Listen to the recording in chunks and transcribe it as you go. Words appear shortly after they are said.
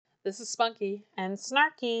This is Spunky. And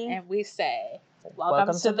Snarky. And we say,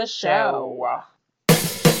 Welcome to the show.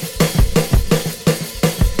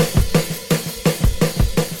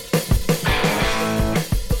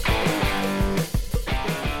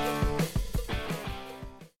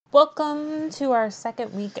 Welcome to our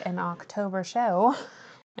second week in October show.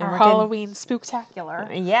 Our Halloween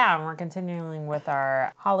spooktacular. Yeah, and we're continuing with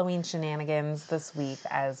our Halloween shenanigans this week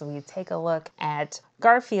as we take a look at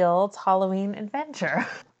Garfield's Halloween Adventure.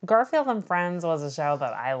 Garfield and Friends was a show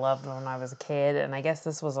that I loved when I was a kid, and I guess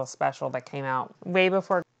this was a special that came out way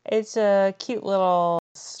before. It's a cute little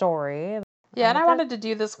story. Yeah, and I wanted to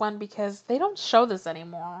do this one because they don't show this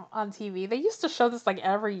anymore on TV. They used to show this like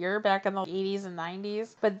every year back in the 80s and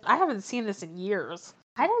 90s, but I haven't seen this in years.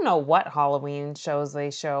 I don't know what Halloween shows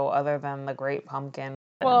they show other than The Great Pumpkin.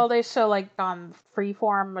 Well, they show like on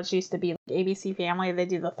Freeform, which used to be ABC Family. They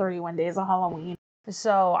do the 31 Days of Halloween.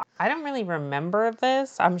 So I don't really remember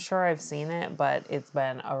this. I'm sure I've seen it, but it's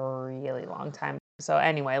been a really long time. So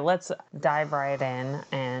anyway, let's dive right in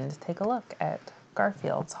and take a look at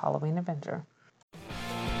Garfield's Halloween Adventure.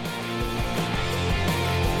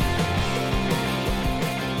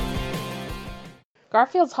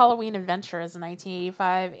 Garfield's Halloween Adventure is a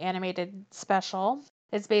 1985 animated special.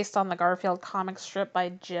 It's based on the Garfield comic strip by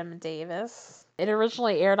Jim Davis. It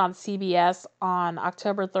originally aired on CBS on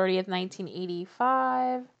October 30th,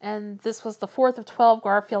 1985, and this was the fourth of 12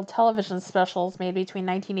 Garfield television specials made between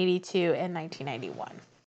 1982 and 1991.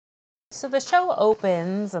 So the show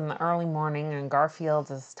opens in the early morning and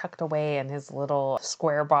Garfield is tucked away in his little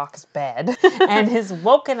square box bed and is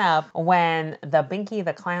woken up when the Binky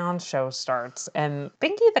the Clown show starts. And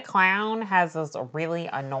Binky the Clown has this really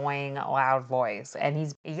annoying loud voice and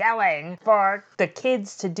he's yelling for the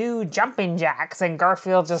kids to do jumping jacks, and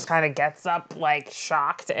Garfield just kind of gets up like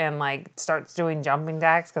shocked and like starts doing jumping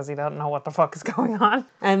jacks because he doesn't know what the fuck is going on.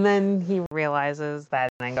 And then he realizes that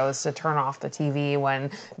and goes to turn off the TV when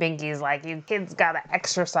Binky's like, you kids gotta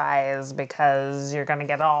exercise because you're gonna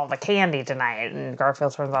get all the candy tonight. And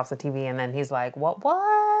Garfield turns off the TV and then he's like,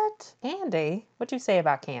 what? Candy? What'd you say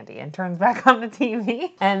about candy? And turns back on the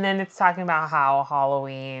TV. And then it's talking about how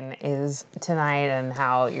Halloween is tonight and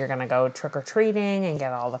how you're gonna go trick-or-treating and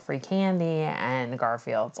get all the free candy. And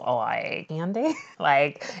Garfield's like, candy?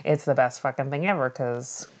 Like, it's the best fucking thing ever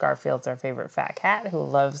because Garfield's our favorite fat cat who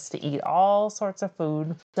loves to eat all sorts of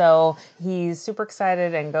food. So he's super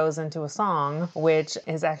excited and goes into a song, which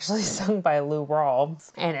is actually sung by Lou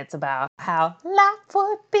Rawls. And it's about how life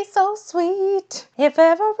would be so sweet if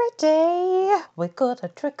every day we could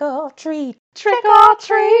trick or treat. Trick or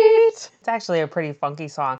treat! It's actually a pretty funky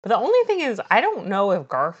song. But the only thing is, I don't know if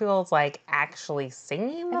Garfield's like actually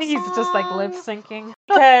singing the I think song. he's just like lip syncing.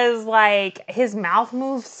 Because like his mouth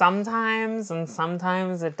moves sometimes and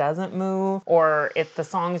sometimes it doesn't move. Or if the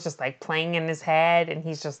song is just like playing in his head and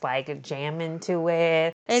he's just like jamming to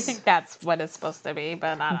it. I think that's what it's supposed to be,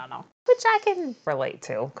 but I don't know. Which I can relate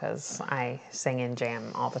to because I sing and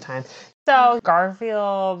jam all the time. So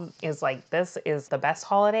Garfield is like, this is the best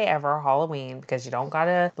holiday ever, Halloween, because you don't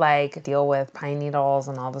gotta like deal with pine needles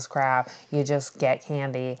and all this crap. You just get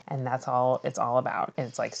candy and that's all it's all about. And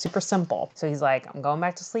it's like super simple. So he's like, I'm going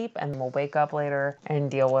back to sleep and we'll wake up later and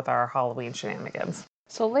deal with our Halloween shenanigans.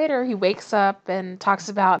 So later he wakes up and talks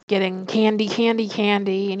about getting candy,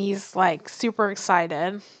 and he's like super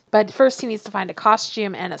excited. But first he needs to find a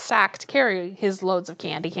costume and a sack to carry his loads of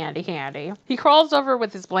candy. He crawls over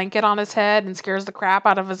with his blanket on his head and scares the crap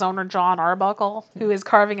out of his owner, John Arbuckle, who is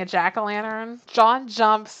carving a jack-o'-lantern. John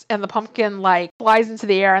jumps and the pumpkin like flies into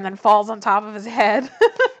the air and then falls on top of his head.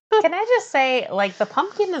 Can I just say, like, the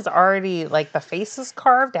pumpkin is already, like, the face is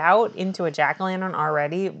carved out into a jack-o'-lantern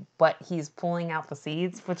already, but he's pulling out the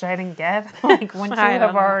seeds, which I didn't get. Like, wouldn't you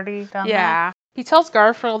have already done that? Yeah. He tells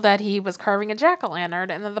Garfield that he was carving a jack-o'-lantern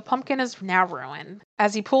and that the pumpkin is now ruined.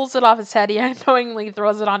 As he pulls it off his head, he unknowingly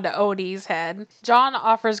throws it onto Odie's head. John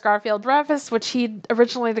offers Garfield breakfast, which he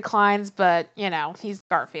originally declines, but, you know, he's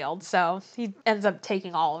Garfield, so he ends up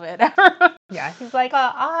taking all of it. Yeah, he's like,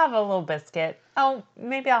 I'll have a little biscuit. Oh,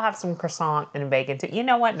 maybe I'll have some croissant and bacon too. You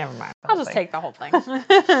know what? Never mind. I'll just take the whole thing.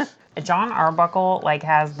 John Arbuckle, like,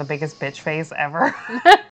 has the biggest bitch face ever.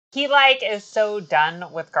 He, like, is so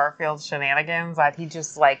done with Garfield's shenanigans that he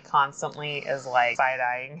just, like, constantly is, like,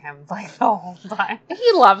 side-eyeing him, like, the whole time.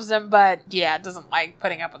 He loves him, but, yeah, doesn't like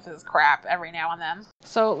putting up with his crap every now and then.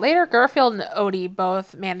 So later, Garfield and Odie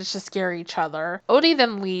both manage to scare each other. Odie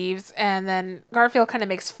then leaves, and then Garfield kind of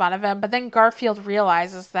makes fun of him, but then Garfield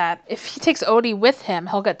realizes that if he takes Odie with him,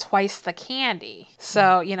 he'll get twice the candy.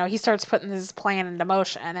 So, you know, he starts putting his plan into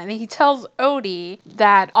motion, and he tells Odie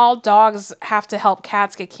that all dogs have to help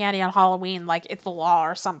cats get candy candy on Halloween like it's the law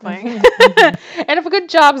or something. And if a good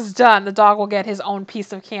job is done, the dog will get his own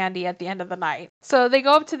piece of candy at the end of the night. So they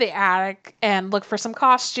go up to the attic and look for some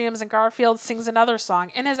costumes, and Garfield sings another song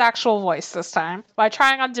in his actual voice this time by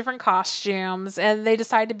trying on different costumes, and they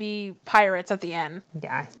decide to be pirates at the end.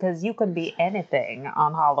 Yeah, because you can be anything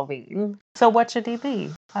on Halloween. So what should he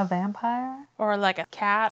be? A vampire? Or like a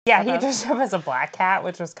cat. Yeah, he dressed up as a black cat,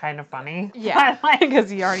 which was kind of funny. Yeah, because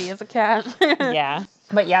he already is a cat. Yeah.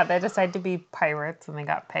 But yeah, they decide to be pirates and they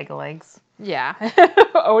got peg legs. Yeah.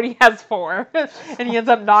 Odie has 4, and he ends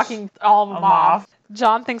up knocking all of them off.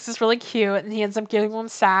 John thinks it's really cute, and he ends up giving them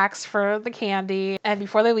sacks for the candy. And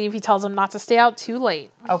before they leave, he tells them not to stay out too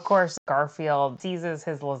late. Of course, Garfield seizes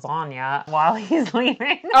his lasagna while he's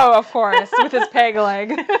leaving. Oh, of course, with his peg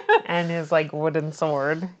leg. And his, like, wooden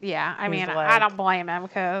sword. Yeah, I mean, I don't blame him,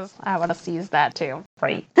 because I would have seized that, too.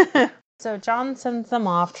 Right. So John sends them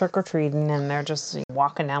off trick-or-treating, and they're just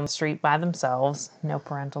walking down the street by themselves. No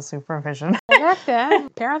parental supervision. Back then,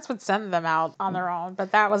 parents would send them out on their own,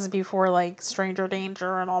 but that was before, like, stranger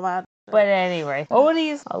danger and all that. But anyway,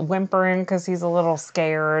 Odie's whimpering because he's a little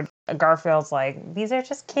scared. Garfield's like, these are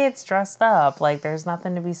just kids dressed up. Like, there's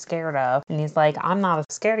nothing to be scared of. And he's like, I'm not a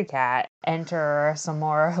scaredy cat. Enter some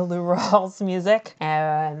more Lou Rawls music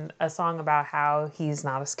and a song about how he's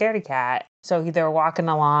not a scaredy cat. So they're walking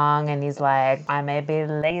along and he's like, I may be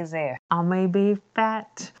lazy, I may be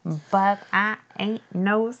fat, but I ain't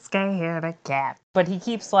no scaredy cat. But he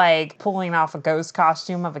keeps like pulling off a ghost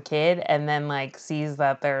costume of a kid and then like sees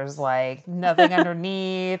that there's like nothing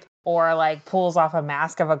underneath, or like pulls off a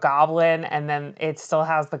mask of a goblin and then it still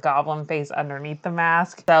has the goblin face underneath the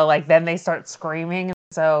mask. So like then they start screaming.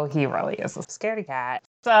 So he really is a scaredy cat.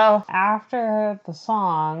 So after the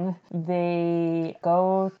song, they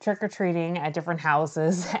go trick-or-treating at different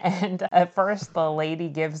houses. And at first, the lady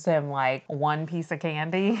gives him like one piece of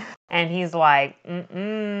candy. And he's like, I'm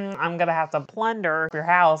going to have to plunder your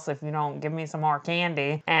house if you don't give me some more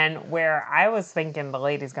candy. And where I was thinking the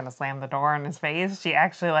lady's going to slam the door in his face, she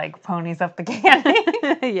actually like ponies up the candy.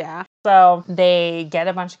 Yeah. So they get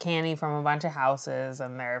a bunch of candy from a bunch of houses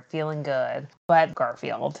and they're feeling good. But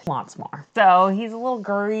Garfield wants more. So he's a little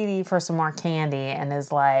greedy for some more candy and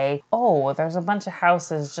is like, oh, there's a bunch of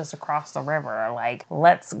houses just across the river. Like,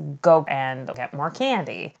 let's go and get more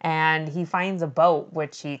candy. And he finds a boat,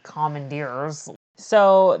 which he commandeers.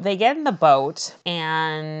 So they get in the boat,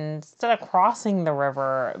 and instead of crossing the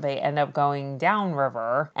river, they end up going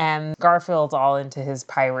downriver. And Garfield's all into his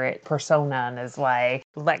pirate persona and is like,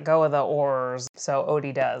 let go of the oars. So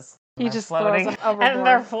Odie does. He just floating, throws them overboard. and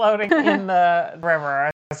they're floating in the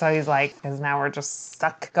river. So he's like, because now we're just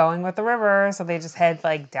stuck going with the river. So they just head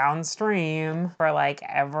like downstream for like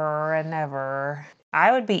ever and ever.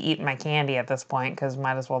 I would be eating my candy at this point because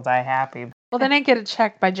might as well die happy. Well, they didn't get it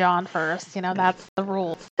checked by John first. You know, that's the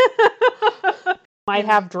rule. Might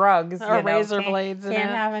have drugs. Or razor blades in Can't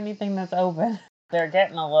it. have anything that's open. They're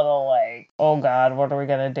getting a little like, oh God, what are we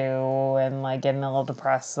going to do? And like getting a little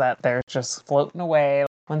depressed that they're just floating away.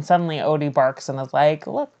 When suddenly Odie barks and is like,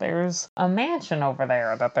 look, there's a mansion over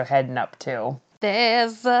there that they're heading up to.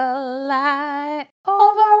 There's a light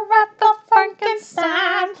over at the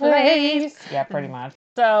Frankenstein place. Yeah, pretty much.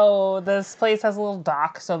 So this place has a little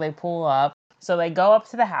dock, so they pull up. So they go up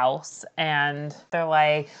to the house and they're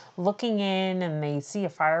like looking in and they see a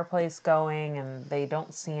fireplace going and they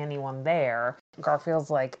don't see anyone there.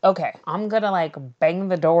 Garfield's like, okay, I'm gonna like bang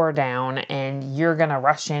the door down and you're gonna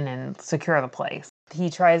rush in and secure the place. He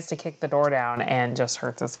tries to kick the door down and just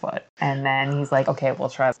hurts his foot. And then he's like, okay, we'll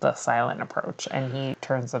try the silent approach. And he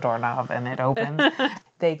turns the doorknob and it opens.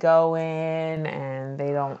 They go in and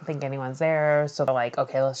they don't think anyone's there. So they're like,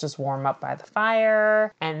 okay, let's just warm up by the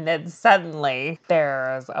fire. And then suddenly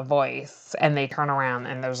there's a voice and they turn around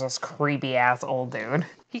and there's this creepy ass old dude.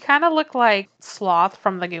 He kind of looked like Sloth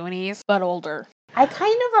from the Goonies, but older. I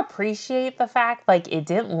kind of appreciate the fact, like, it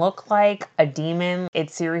didn't look like a demon. It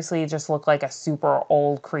seriously just looked like a super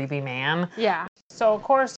old, creepy man. Yeah. So, of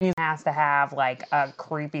course, he has to have, like, a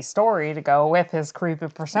creepy story to go with his creepy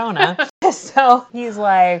persona. So he's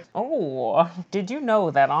like, oh, did you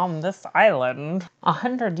know that on this island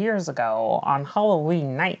 100 years ago on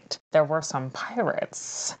Halloween night, there were some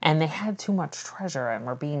pirates and they had too much treasure and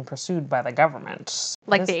were being pursued by the government?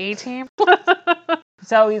 Like the A-Team?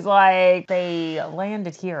 So he's like, they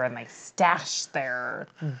landed here and they stashed their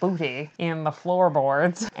booty in the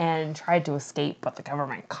floorboards and tried to escape, but the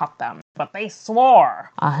government caught them. But they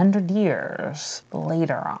swore 100 years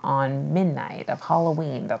later on midnight of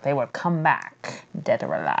Halloween that they would come back, dead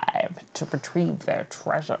or alive, to retrieve their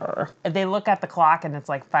treasure. They look at the clock and it's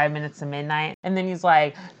like 5 minutes to midnight. And then he's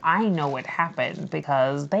like, I know what happened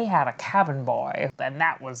because they had a cabin boy and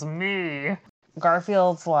that was me.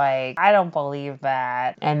 Garfield's like, I don't believe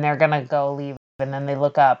that. And they're gonna go leave. And then they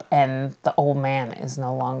look up and the old man is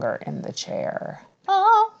no longer in the chair.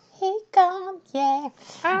 Oh, he gone, yeah.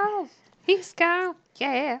 Oh, he's gone,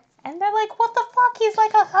 yeah. And they're like, what the fuck? He's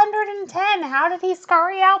like 110. How did he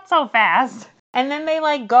scurry out so fast? And then they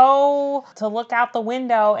like go to look out the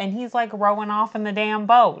window and he's like rowing off in the damn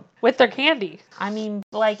boat. With their candy. I mean,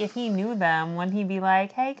 like if he knew them, wouldn't he be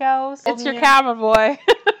like, hey, ghost? It's your cabin boy.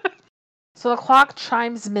 So the clock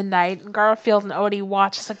chimes midnight, and Garfield and Odie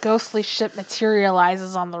watch as a ghostly ship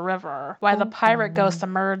materializes on the river, while the pirate ghosts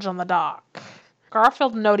emerge on the dock.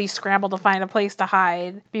 Garfield and Odie scramble to find a place to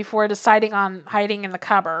hide before deciding on hiding in the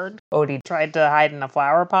cupboard. Odie tried to hide in a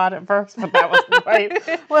flower pot at first, but that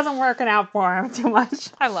wasn't working out for him too much.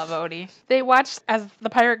 I love Odie. They watch as the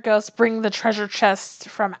pirate ghosts bring the treasure chest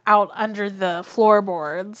from out under the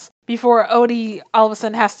floorboards before Odie all of a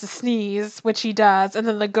sudden has to sneeze, which he does, and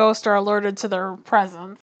then the ghosts are alerted to their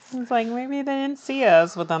presence. It's like, maybe they didn't see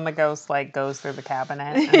us, but then the ghost like goes through the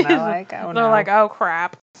cabinet and they're like, oh no. They're like, oh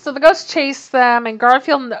crap. So the ghosts chase them, and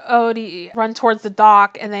Garfield and Odie run towards the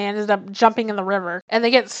dock, and they ended up jumping in the river, and they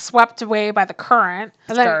get swept away by the current.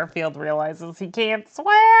 And then Garfield realizes he can't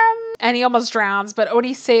swim. And he almost drowns, but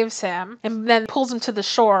Odie saves him and then pulls him to the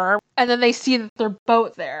shore. And then they see their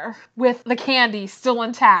boat there with the candy still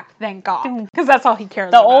intact, thank God. Because that's all he cares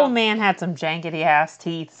about. The old man had some jankety-ass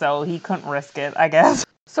teeth, so he couldn't risk it, I guess.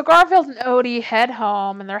 So Garfield and Odie head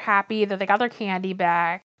home, and they're happy that they got their candy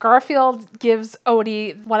back. Garfield gives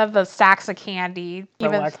Odie one of the sacks of candy.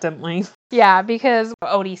 Reluctantly. Yeah, because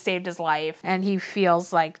Odie saved his life, and he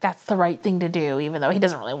feels like that's the right thing to do, even though he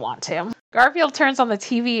doesn't really want to. Garfield turns on the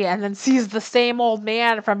TV and then sees the same old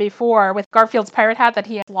man from before with Garfield's pirate hat that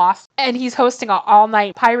he had lost. And he's hosting an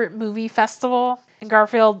all-night pirate movie festival. And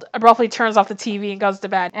Garfield abruptly turns off the TV and goes to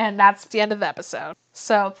bed. And that's the end of the episode.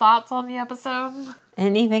 So, thoughts on the episode?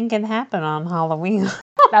 Anything can happen on Halloween.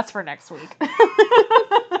 That's for next week.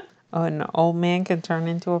 Oh, an old man can turn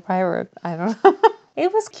into a pirate. I don't know.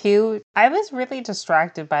 It was cute. I was really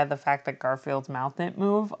distracted by the fact that Garfield's mouth didn't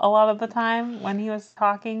move a lot of the time when he was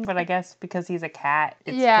talking. But I guess because he's a cat,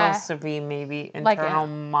 it's supposed to be maybe internal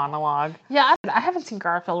monologue. Yeah, I haven't seen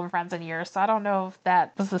Garfield and Friends in years, so I don't know if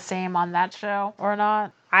that was the same on that show or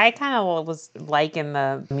not. I kind of was liking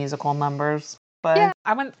the musical numbers. But yeah,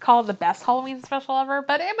 I wouldn't call it the best Halloween special ever,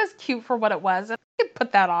 but it was cute for what it was. And I could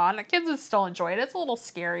put that on. The kids would still enjoy it. It's a little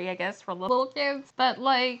scary, I guess, for little kids. But,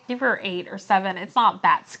 like, if you're 8 or 7, it's not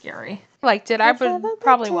that scary. Like, I would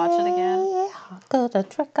probably watch it again. Got a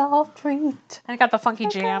trick or treat. And I got the funky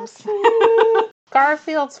jams.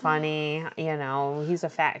 Garfield's funny, you know, he's a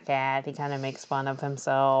fat cat. He kind of makes fun of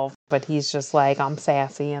himself, but he's just like, I'm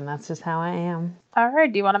sassy, and that's just how I am. All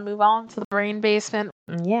right, do you want to move on to the brain basement?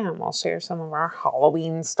 Yeah, and we'll share some of our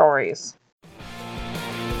Halloween stories.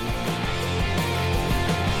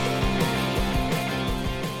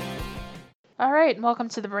 All right, welcome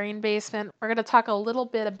to the Brain Basement. We're going to talk a little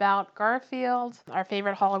bit about Garfield, our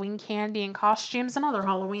favorite Halloween candy and costumes, and other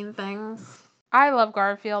Halloween things. I love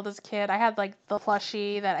Garfield as a kid. I had like the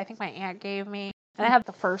plushie that I think my aunt gave me. And I had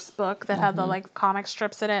the first book that had the like comic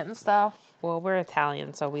strips in it and stuff. Well, we're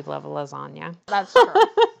Italian, so we love lasagna. That's true.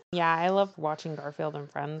 Yeah, I loved watching Garfield and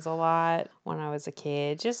Friends a lot when I was a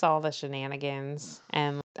kid. Just all the shenanigans.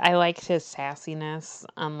 And I liked his sassiness,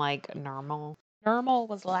 unlike Nermal. Nermal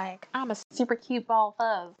was like, I'm a super cute ball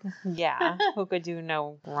of fuzz. Yeah, who could do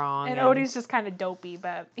no wrong. And Odie's just kind of dopey,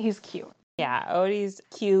 but he's cute. Yeah, Odie's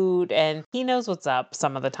cute, and he knows what's up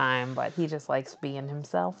some of the time, but he just likes being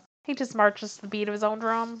himself. He just marches to the beat of his own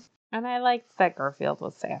drum. And I liked that Garfield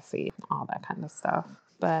was sassy, all that kind of stuff.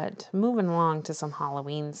 But moving along to some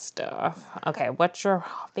Halloween stuff. Okay, what's your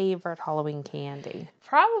favorite Halloween candy?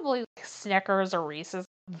 Probably Snickers or Reese's.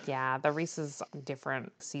 Yeah, the Reese's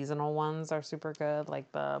different seasonal ones are super good, like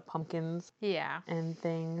the pumpkins. Yeah. And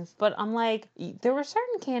things. But I'm like, there were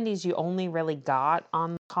certain candies you only really got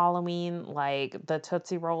on Halloween, like the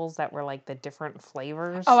Tootsie Rolls that were like the different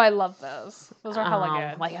flavors. Oh, I love those. Those are hella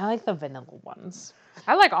good. Like, I like the vanilla ones.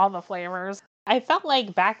 I like all the flavors. I felt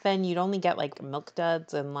like back then you'd only get like Milk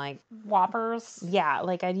Duds and like Whoppers. Yeah,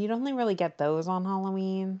 like you'd only really get those on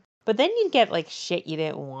Halloween. But then you'd get like shit you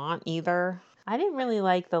didn't want either. I didn't really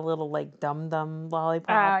like the little like dum-dum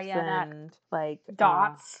lollipops yeah, and like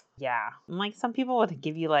Dots. yeah. And, like some people would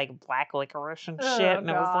give you like black licorice and Oh, shit, and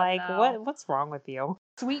it was God, like, no. what's wrong with you?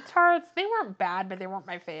 Sweet tarts, they weren't bad, but they weren't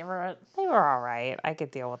my favorite. They were all right. I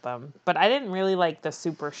could deal with them. But I didn't really like the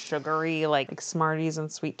super sugary, like Smarties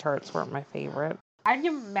and Sweet Tarts weren't my favorite. I'd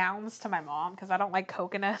give Mounds to my mom because I don't like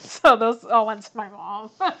coconut, so those all went to my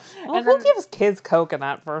mom. Well, who gives kids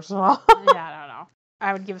coconut, first of all? Yeah, I don't know.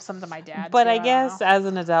 I would give some to my dad. But too, I don't guess know. as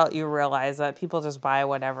an adult, you realize that people just buy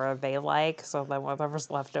whatever they like, so then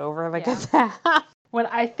whatever's left over, they Yeah. get that. When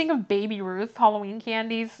I think of Baby Ruth Halloween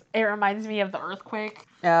candies, it reminds me of the earthquake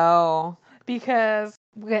Oh. because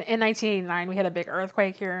in 1989 we had a big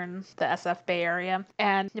earthquake here in the SF Bay Area,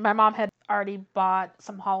 and my mom had already bought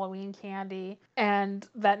some Halloween candy. And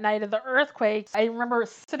that night of the earthquake, I remember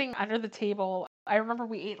sitting under the table. I remember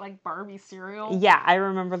we ate like Barbie cereal. Yeah, I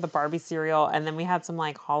remember the Barbie cereal, and then we had some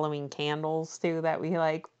like Halloween candles too that we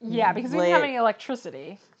like. Yeah, because we didn't have any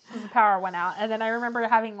electricity. The power went out. And then I remember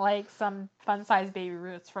having like some fun-sized Baby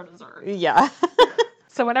Ruths for dessert. Yeah.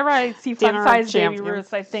 So whenever I see Dinner fun-sized Baby champion.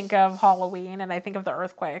 Ruths, I think of Halloween and I think of the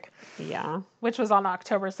earthquake, Yeah. which was on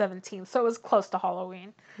October 17th. So it was close to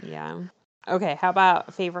Halloween. Yeah. Okay, how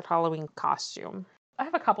about favorite Halloween costume? I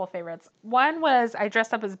have a couple of favorites. One was I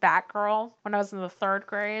dressed up as Batgirl when I was in the 3rd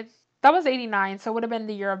grade. That was 89, so it would have been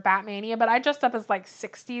the year of Batmania, but I dressed up as like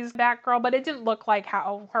 60s Batgirl, but it didn't look like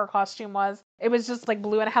how her costume was. It was just like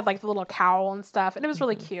blue and it had like the little cowl and stuff, and it was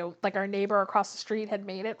really cute. Like our neighbor across the street had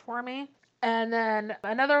made it for me. And then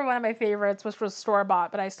another one of my favorites, which was store-bought,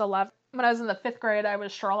 but I still love. When I was in the 5th grade, I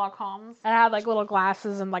was Sherlock Holmes. And I had like little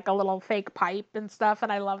glasses and like a little fake pipe and stuff,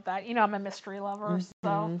 and I loved that. You know, I'm a mystery lover,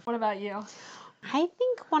 so what about you? I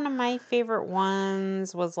think one of my favorite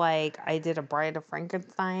ones was like I did a Bride of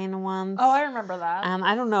Frankenstein once. Oh, I remember that.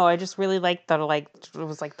 I don't know. I just really liked the like it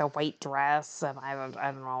was like the white dress, and I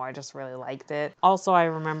don't know. I just really liked it. Also, I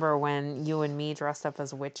remember when you and me dressed up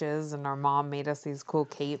as witches, and our mom made us these cool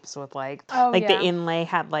capes with like the inlay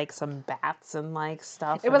had like some bats and like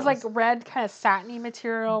stuff. It was like red kind of satiny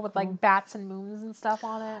material with like bats and moons and stuff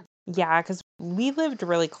on it. Yeah, because we lived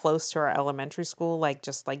really close to our elementary school, like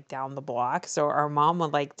just like down the block. So our mom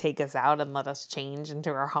would like take us out and let us change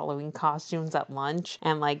into our Halloween costumes at lunch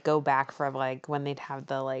and like go back for like when they'd have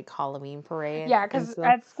the like Halloween parade. Yeah, because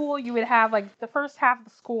at school you would have like the first half of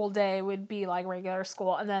the school day would be like regular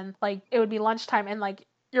school, and then like it would be lunchtime, and like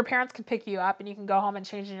your parents could pick you up and you can go home and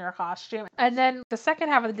change in your costume. And then the second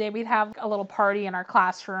half of the day, we'd have a little party in our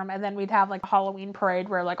classroom. And then we'd have like a Halloween parade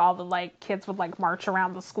where like all the like kids would like march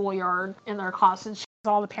around the schoolyard in their costumes.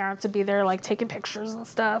 All the parents would be there like taking pictures and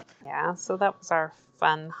stuff. Yeah, so that was our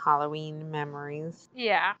fun Halloween memories.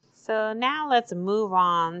 Yeah. So now let's move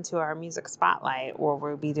on to our music spotlight where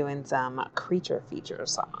we'll be doing some creature feature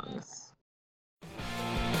songs.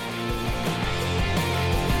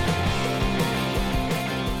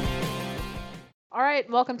 All right,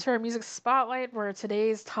 welcome to our music spotlight, where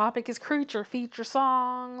today's topic is creature feature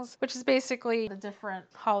songs, which is basically the different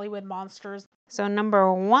Hollywood monsters. So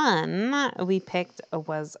number 1 we picked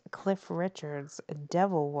was Cliff Richard's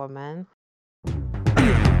Devil Woman. She's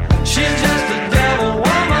just a devil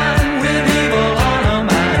woman with evil on her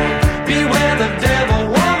mind. Beware the devil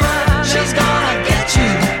woman, she's gonna get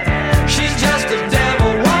you. She's just a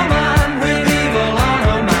devil woman with evil on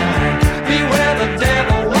her mind. Beware the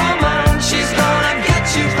devil woman, she's gonna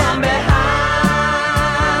get you from behind.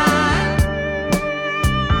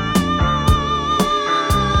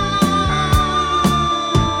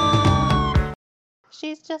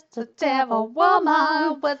 She's just The devil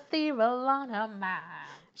woman with evil on her mind.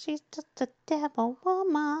 She's just a devil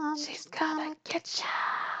woman. She's gonna get ya.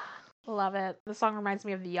 Love it. The song reminds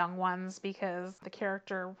me of The Young Ones because the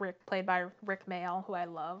character Rick, played by Rick Mayall, who I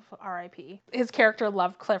love, R.I.P. His character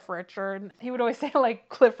loved Cliff Richard. He would always say like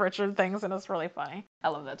Cliff Richard things, and it's really funny. I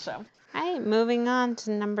love that show. All right, moving on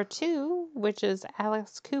to number 2, which is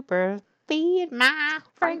Alice Cooper, Feed My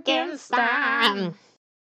Frankenstein.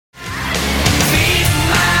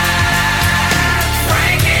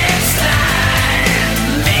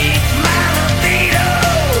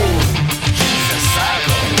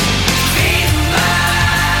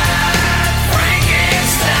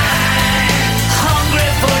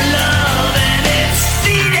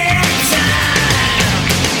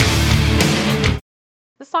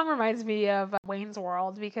 This song reminds me of Wayne's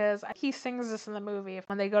World because he sings this in the movie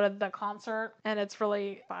when they go to the concert, and it's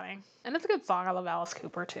really funny. And it's a good song. I love Alice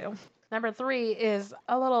Cooper too. Number 3 is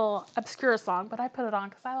a little obscure song, but I put it on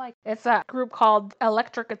because I like it. It's a group called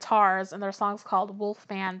Electric Guitars, and their song's called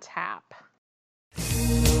Wolfman Tap.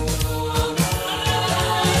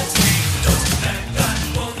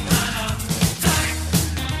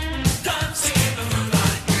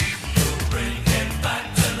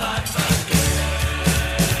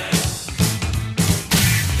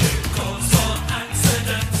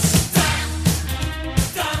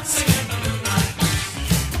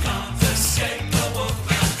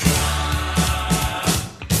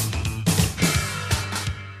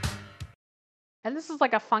 is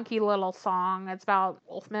like a funky little song. It's about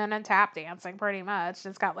wolfmen and tap dancing pretty much.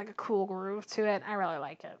 It's got like a cool groove to it. I really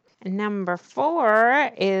like it. Number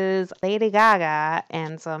 4 is Lady Gaga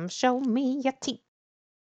and some Show Me Your Teeth.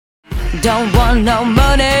 Don't want no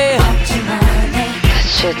money. That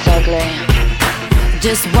shit's ugly.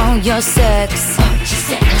 Just want your sex.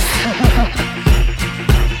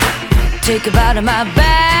 Take a bite of my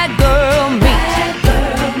bad girl meat.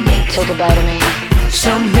 Take a bite of me.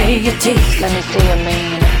 Show me your teeth. Let me see your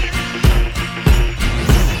mean.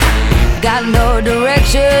 Got no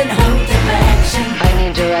direction. I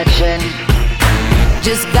need direction.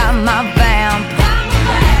 Just got my vamp.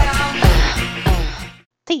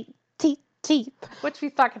 Teeth. Which we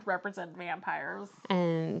thought could represent vampires.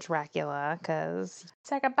 And Dracula, because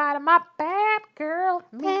Take a bite of my bad girl.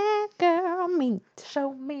 bad girl meat.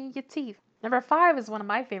 Show me your teeth. Number 5 is one of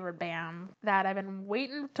my favorite bands that I've been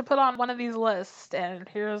waiting to put on one of these lists, and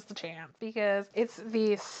here's the chance. Because it's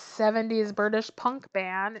the 70s British punk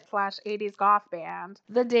band / 80s goth band,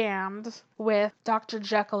 The Damned, with Dr.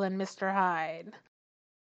 Jekyll and Mr. Hyde.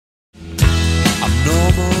 I'm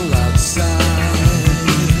normal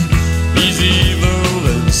outside, he's evil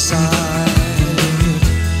inside.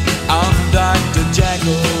 I'm Dr.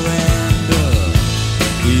 Jekyll and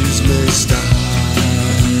he's Mr. Hyde.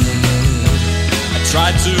 I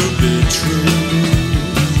try to be true,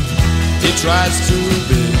 he tries to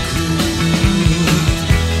be cruel.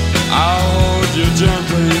 I'll hold you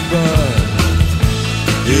gently, but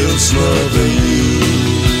he'll smother you.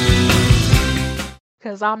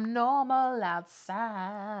 'Cause I'm normal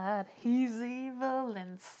outside, he's evil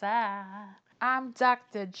inside. I'm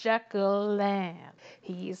Dr. Jekyll and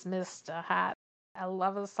he's Mr. Hyde. I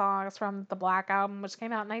love the songs from the Black Album, which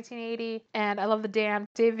came out in 1980. And I love The Damned.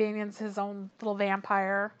 Dave Vanian's his own little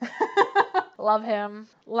vampire. Love him.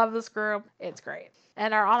 Love this group. It's great.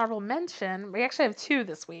 And our honorable mention, we actually have 2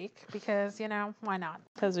 this week because, why not?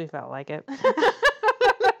 Because we felt like it.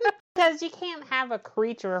 Because you can't have a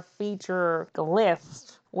creature feature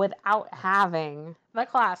list without having The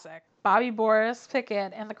classic. Bobby Boris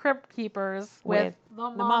Pickett and the Crypt Keepers with the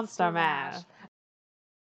Monster Mash.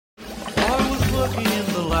 I was working in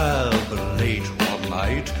the lab late one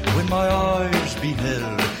night when my eyes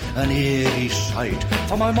beheld an eerie sight.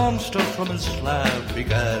 For my monster from his slab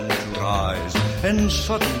began to rise, and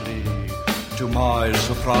suddenly, to my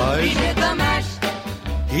surprise, He did the mash,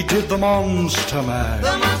 he did the monster mash.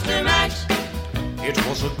 the monster mash. It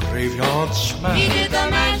was a graveyard smash. He did the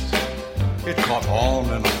mash, It caught on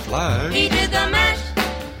in a flash. he did the mash.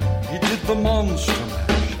 He did the monster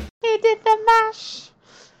mash. He did the mash.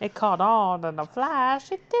 It caught on in a flash.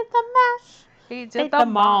 He did the mash. He Did the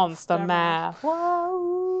monster mash.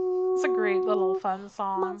 Whoa. It's a great little fun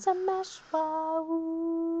song. Monster mash.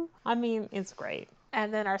 Whoa. I mean, it's great.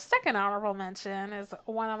 And then our second honorable mention is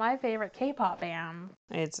one of my favorite K-pop bands.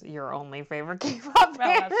 It's your only favorite K-pop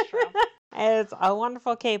band. Well, that's true. It's a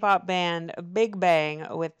wonderful K-pop band, Big Bang,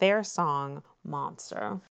 with their song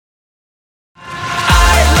Monster.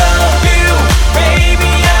 I love you,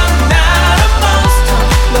 baby, I'm not a monster.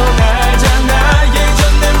 넌 알잖아,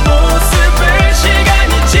 예전의 모습을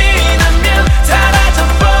시간이 지나면 사라져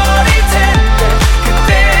버릴 텐데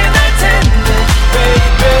그때 날 텐데,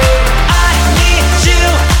 baby. I need you,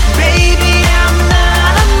 baby, I'm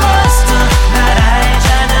not a monster. 날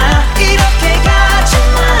알잖아, 이렇게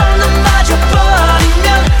가지마. 넌 마주 버리면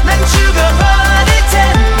난 죽어버릴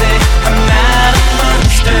텐데 I'm not a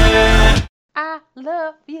monster. I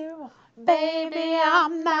love you, Baby,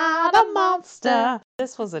 I'm not a monster.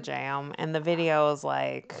 This was a jam, and the video is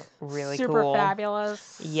like really super cool.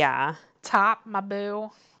 fabulous. Yeah. Top, my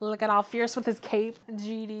boo. Looking all fierce with his cape,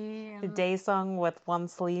 GD. And, Daesung with one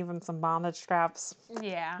sleeve and some bondage straps.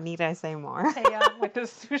 yeah. Need I say more? Taeyong with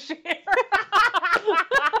his sushi hair.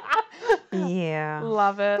 Yeah.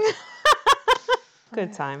 Love it.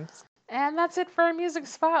 Good times. And that's it for our music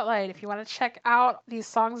spotlight. If you want to check out these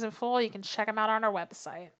songs in full, you can check them out on our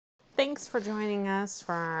website. Thanks for joining us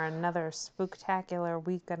for another spooktacular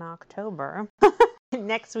week in October.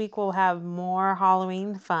 Next week we'll have more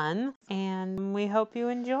Halloween fun, and we hope you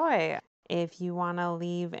enjoy. If you want to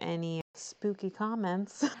leave any spooky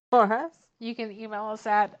comments for us, You can email us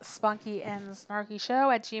at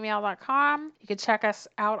spunkyandthesnarkyshow@gmail.com. You can check us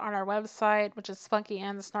out on our website, which is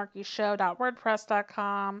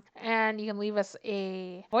spunkyandthesnarkyshow.wordpress.com. And you can leave us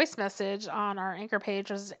a voice message on our Anchor page,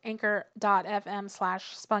 which is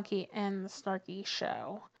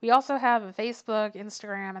anchor.fm/spunkyandthesnarkyshow. We also have a Facebook,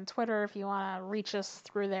 Instagram, and Twitter if you want to reach us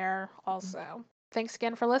through there also. Thanks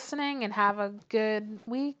again for listening, and have a good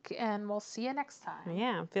week, and we'll see you next time.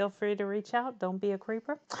 yeah, feel free to reach out. Don't be a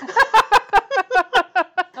creeper.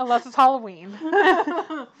 Unless it's Halloween.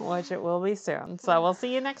 Which it will be soon. So we'll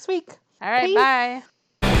see you next week. All right, Peace. bye.